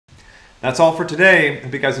That's all for today. I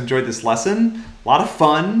hope you guys enjoyed this lesson. A lot of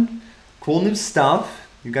fun, cool new stuff.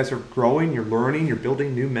 You guys are growing, you're learning, you're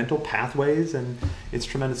building new mental pathways, and it's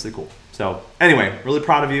tremendously cool. So anyway, really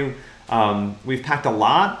proud of you. We've packed a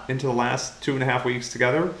lot into the last 2.5 weeks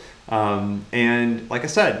together. And like I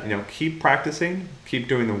said, keep practicing, keep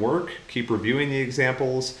doing the work, keep reviewing the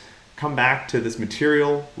examples, come back to this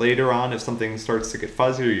material later on if something starts to get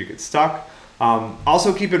fuzzy or you get stuck.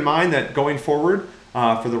 Also keep in mind that going forward,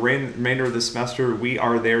 for the remainder of the semester, we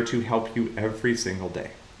are there to help you every single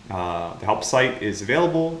day. The help site is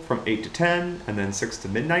available from 8 to 10 and then 6 to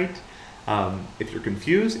midnight. If you're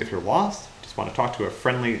confused, if you're lost, just want to talk to a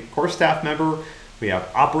friendly course staff member, we have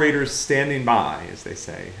operators standing by, as they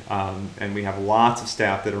say, and we have lots of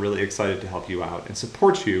staff that are really excited to help you out and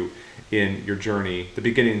support you in your journey, the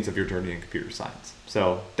beginnings of your journey in computer science.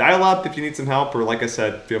 So dial up if you need some help, or like I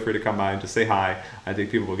said, feel free to come by and just say hi. I think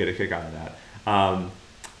people will get a kick out of that.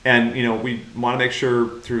 And we want to make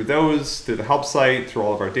sure through the help site, through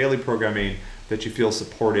all of our daily programming, that you feel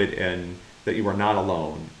supported and that you are not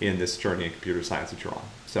alone in this journey in computer science that you're on.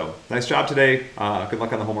 So nice job today. Good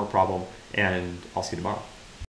luck on the homework problem, and I'll see you tomorrow.